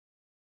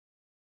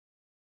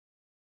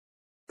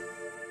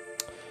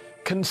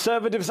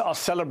Conservatives are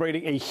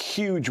celebrating a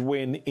huge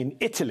win in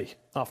Italy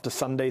after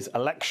Sunday's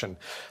election.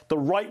 The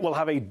right will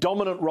have a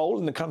dominant role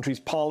in the country's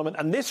parliament,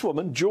 and this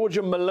woman,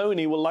 Giorgia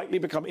Meloni, will likely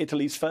become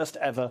Italy's first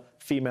ever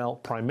female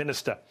prime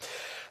minister.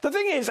 The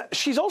thing is,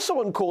 she's also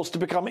on course to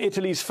become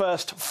Italy's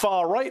first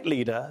far-right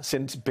leader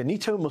since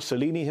Benito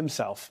Mussolini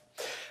himself.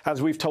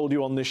 As we've told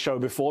you on this show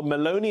before,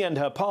 Meloni and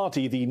her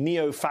party, the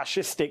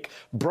neo-fascistic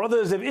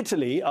Brothers of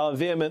Italy, are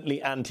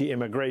vehemently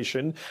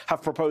anti-immigration,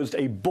 have proposed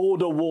a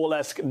border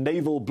wall-esque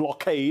naval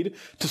blockade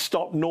to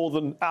stop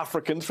northern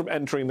Africans from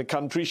entering the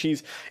country.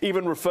 She's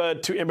even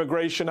referred to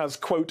immigration as,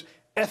 quote,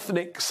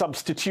 ethnic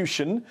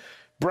substitution,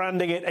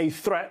 branding it a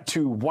threat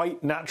to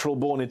white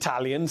natural-born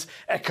Italians,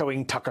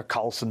 echoing Tucker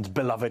Carlson's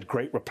beloved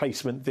Great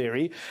Replacement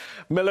theory.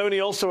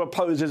 Meloni also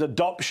opposes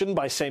adoption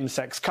by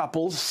same-sex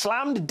couples,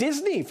 slammed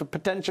Disney for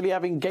potentially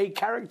having gay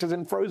characters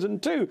in Frozen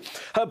 2.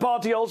 Her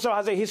party also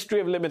has a history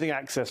of limiting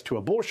access to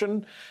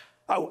abortion.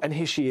 Oh, and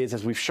here she is,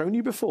 as we've shown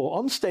you before,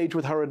 on stage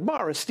with her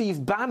admirer,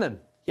 Steve Bannon.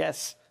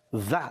 Yes,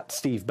 that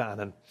Steve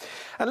Bannon.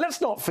 And let's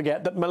not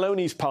forget that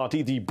Meloni's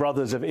party, the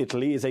Brothers of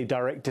Italy, is a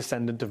direct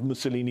descendant of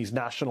Mussolini's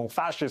National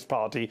Fascist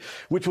Party,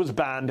 which was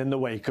banned in the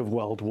wake of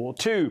World War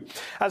II.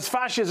 As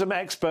fascism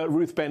expert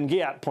Ruth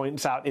Ben-Ghiat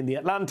points out in The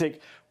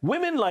Atlantic,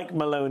 women like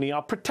Meloni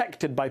are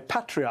protected by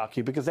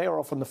patriarchy because they are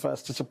often the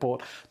first to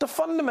support the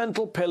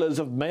fundamental pillars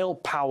of male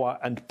power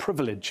and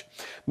privilege.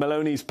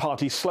 Meloni's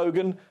party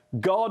slogan,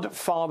 God,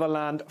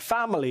 Fatherland,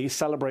 Family,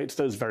 celebrates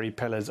those very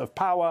pillars of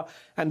power,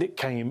 and it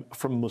came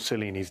from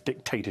Mussolini's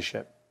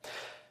dictatorship.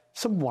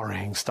 Some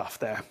worrying stuff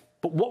there.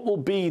 But what will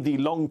be the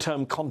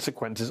long-term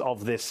consequences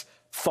of this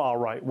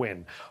far-right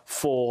win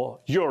for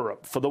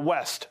Europe, for the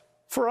West,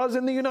 for us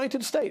in the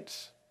United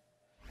States?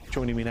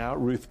 Joining me now,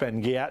 Ruth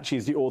Ben-Ghiat.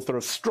 She's the author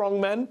of Strong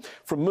Men,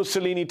 From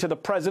Mussolini to the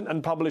Present,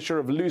 and publisher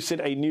of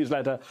Lucid, a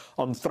newsletter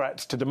on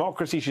threats to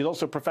democracy. She's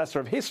also professor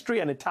of history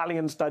and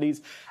Italian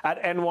studies at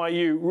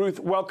NYU. Ruth,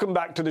 welcome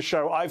back to the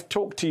show. I've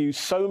talked to you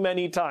so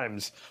many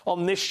times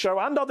on this show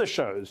and other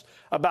shows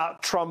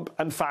about Trump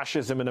and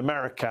fascism in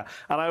America,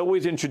 and I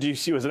always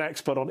introduce you as an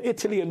expert on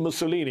Italy and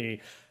Mussolini.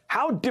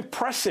 How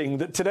depressing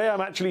that today I'm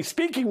actually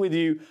speaking with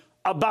you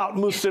about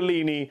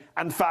Mussolini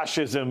and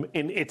fascism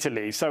in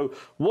Italy. So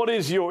what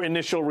is your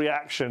initial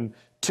reaction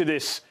to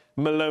this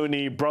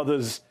Meloni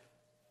Brothers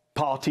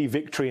party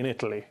victory in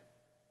Italy?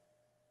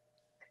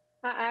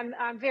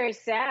 I'm very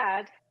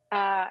sad,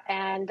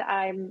 and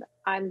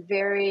I'm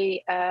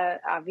very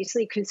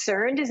obviously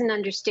concerned is an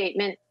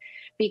understatement,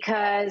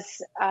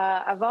 because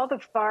of all the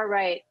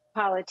far-right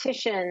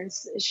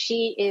politicians,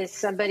 she is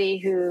somebody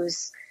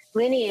whose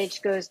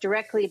lineage goes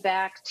directly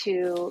back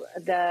to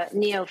the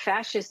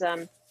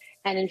neo-fascism.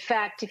 And in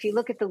fact, if you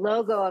look at the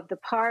logo of the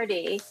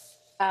party,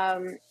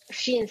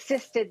 she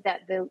insisted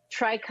that the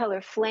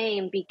tricolor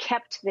flame be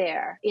kept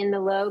there in the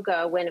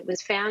logo when it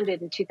was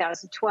founded in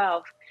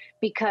 2012,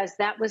 because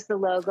that was the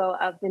logo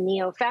of the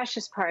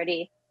neo-fascist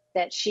party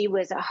that she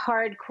was a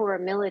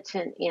hardcore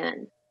militant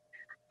in.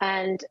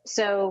 And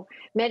so,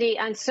 Mehdi,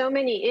 on so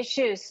many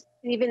issues,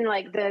 even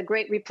like the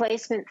Great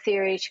Replacement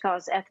theory she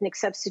calls ethnic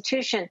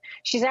substitution,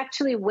 she's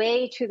actually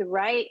way to the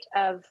right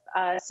of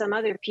some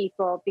other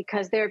people,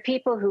 because there are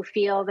people who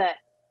feel that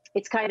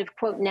it's kind of,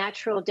 quote,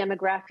 natural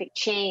demographic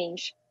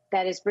change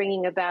that is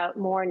bringing about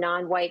more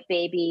non-white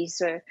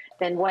babies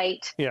than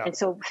white, and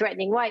so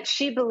threatening white.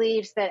 She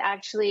believes that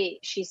actually,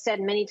 she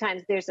said many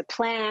times, there's a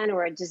plan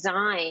or a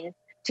design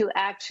to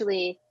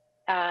actually,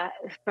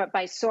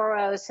 by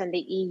Soros and the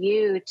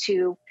EU,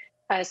 to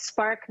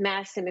spark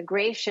mass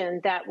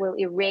immigration that will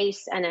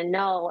erase and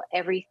annul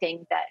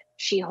everything that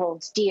she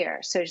holds dear.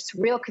 So it's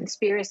real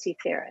conspiracy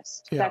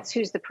theorist. Yeah. That's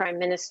who's the prime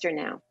minister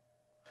now.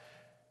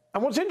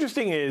 And what's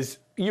interesting is,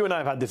 you and I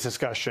have had this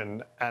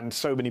discussion, and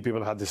so many people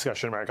have had this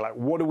discussion in America, like,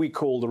 what do we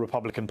call the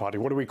Republican Party?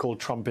 What do we call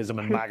Trumpism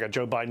and MAGA?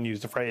 Joe Biden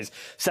used the phrase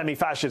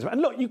semi-fascism.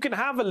 And look, you can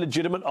have a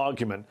legitimate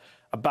argument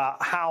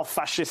about how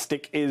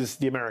fascistic is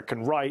the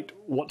American right,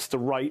 what's the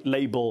right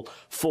label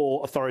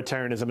for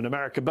authoritarianism in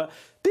America. But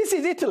this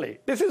is Italy.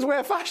 This is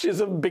where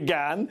fascism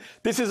began.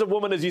 This is a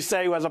woman, as you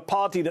say, who has a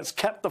party that's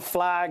kept the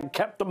flag,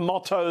 kept the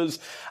mottos.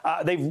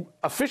 They've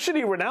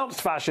officially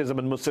renounced fascism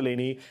and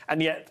Mussolini,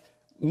 and yet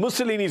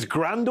Mussolini's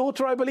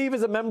granddaughter, I believe,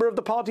 is a member of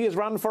the party, has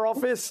run for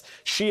office.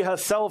 She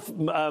herself,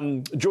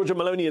 Giorgia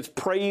Meloni, has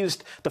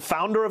praised the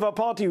founder of her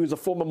party, who's a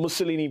former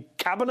Mussolini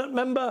cabinet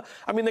member.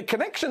 I mean, the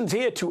connections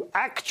here to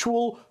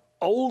actual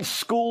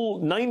old-school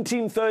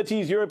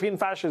 1930s European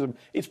fascism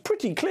is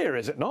pretty clear,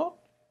 is it not?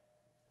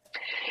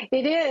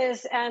 It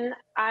is, and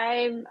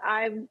I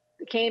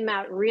came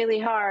out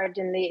really hard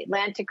in the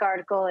Atlantic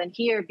article and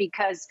here,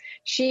 because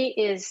she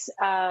is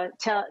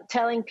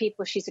telling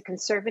people she's a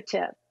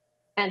conservative.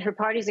 And her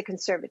party's a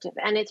conservative.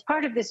 And it's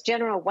part of this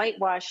general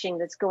whitewashing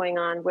that's going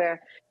on,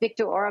 where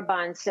Viktor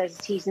Orban says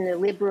he's in a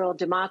liberal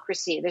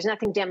democracy. There's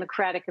nothing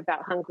democratic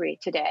about Hungary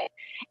today.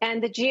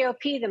 And the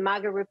GOP, the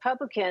MAGA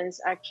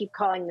Republicans, keep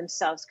calling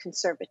themselves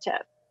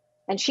conservative.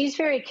 And she's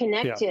very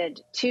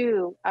connected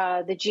to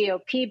the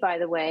GOP, by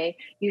the way.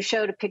 You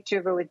showed a picture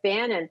of her with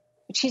Bannon.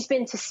 she's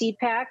been to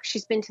CPAC,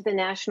 she's been to the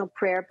National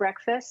Prayer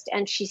Breakfast,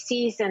 and she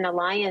sees an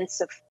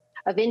alliance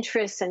of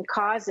interests and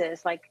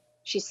causes. Like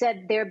she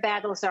said, their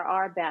battles are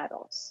our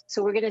battles.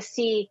 So we're going to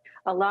see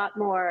a lot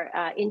more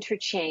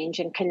interchange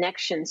and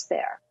connections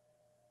there.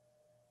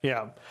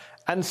 Yeah.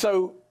 And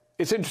so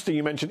it's interesting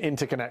you mentioned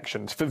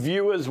interconnections. For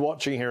viewers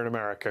watching here in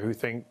America who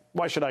think,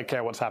 why should I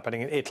care what's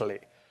happening in Italy?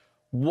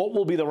 What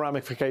will be the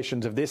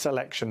ramifications of this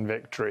election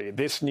victory,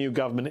 this new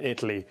government in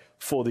Italy,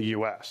 for the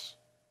U.S.?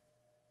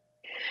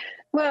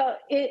 Well,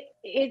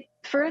 it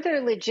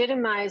further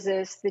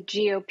legitimizes the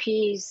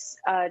GOP's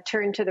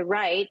turn to the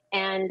right.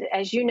 And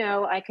as you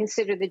know, I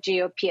consider the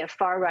GOP a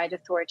far-right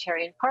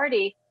authoritarian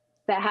party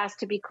that has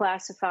to be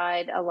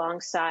classified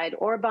alongside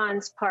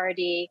Orban's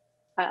party,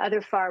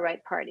 other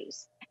far-right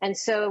parties. And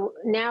so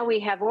now we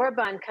have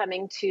Orban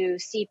coming to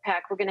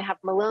CPAC. We're going to have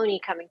Meloni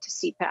coming to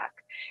CPAC.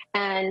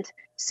 And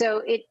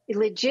so it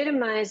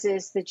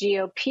legitimizes the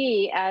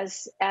GOP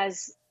as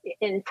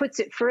and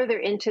puts it further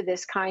into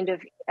this kind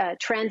of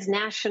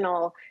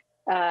transnational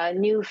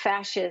new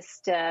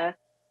fascist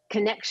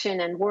connection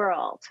and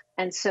world.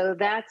 And so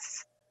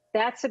that's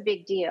a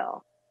big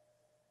deal.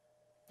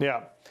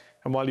 Yeah.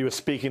 And while you were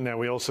speaking there,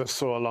 we also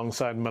saw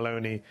alongside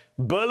Meloni,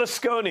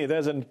 Berlusconi.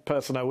 There's a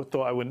person I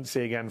thought I wouldn't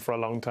see again for a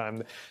long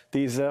time.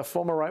 These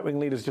former right-wing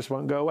leaders just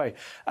won't go away.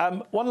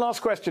 One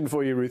last question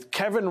for you, Ruth.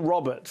 Kevin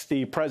Roberts,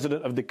 the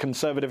president of the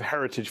Conservative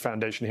Heritage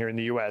Foundation here in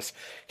the US,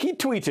 he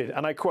tweeted,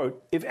 and I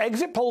quote, "If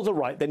exit polls are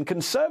right, then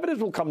conservatives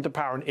will come to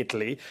power in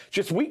Italy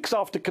just weeks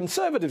after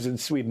conservatives in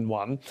Sweden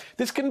won.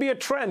 This can be a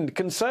trend.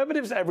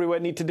 Conservatives everywhere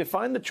need to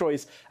define the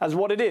choice as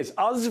what it is.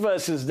 Us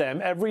versus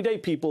them, everyday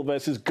people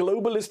versus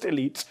globalist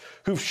elites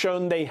who've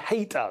shown they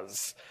hate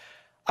us."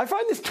 I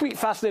find this tweet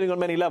fascinating on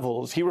many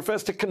levels. He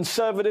refers to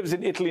conservatives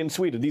in Italy and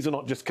Sweden. These are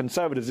not just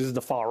conservatives, this is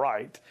the far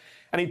right.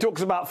 And he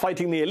talks about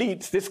fighting the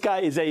elites. This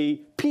guy is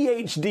a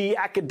PhD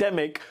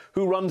academic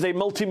who runs a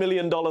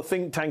multi-million-dollar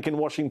think tank in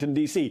Washington,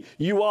 D.C.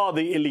 You are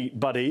the elite,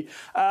 buddy.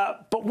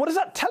 But what does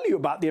that tell you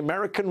about the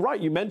American right?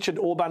 You mentioned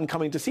Orban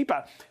coming to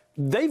CPAC.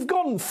 They've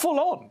gone full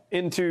on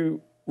into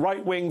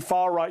right-wing,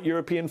 far-right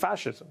European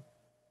fascism.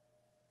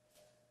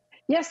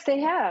 Yes, they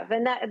have,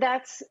 and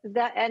that's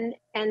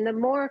the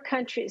more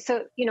countries.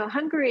 So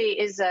Hungary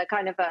is a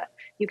kind of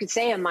you could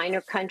say a minor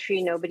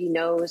country. Nobody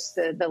knows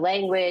the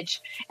language,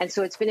 and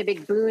so it's been a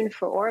big boon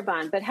for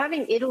Orban. But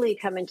having Italy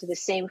come into the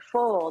same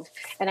fold,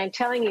 and I'm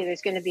telling you,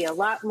 there's going to be a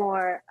lot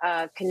more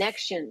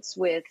connections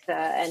with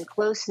and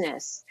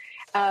closeness.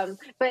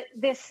 But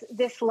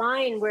this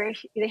line where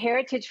the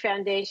Heritage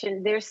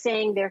Foundation, they're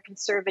saying they're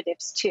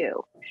conservatives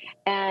too.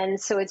 And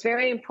so it's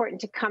very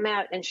important to come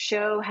out and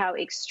show how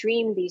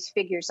extreme these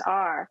figures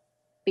are,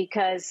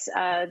 because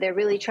they're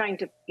really trying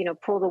to,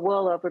 pull the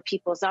wool over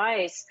people's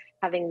eyes,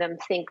 having them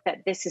think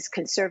that this is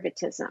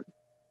conservatism.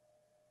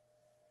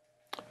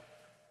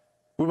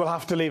 We will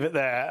have to leave it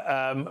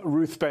there.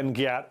 Ruth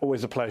Ben-Ghiat,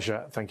 always a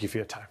pleasure. Thank you for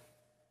your time.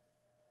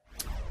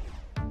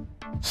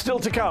 Still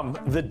to come,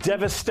 the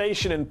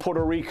devastation in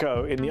Puerto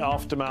Rico in the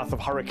aftermath of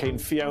Hurricane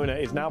Fiona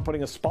is now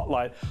putting a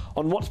spotlight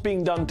on what's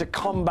being done to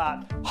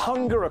combat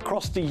hunger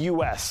across the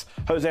U.S.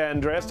 Jose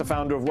Andres, the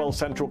founder of Well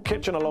Central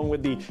Kitchen, along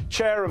with the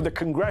chair of the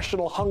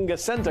Congressional Hunger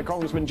Center,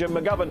 Congressman Jim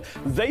McGovern,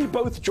 they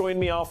both join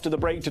me after the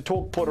break to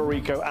talk Puerto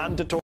Rico and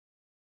to talk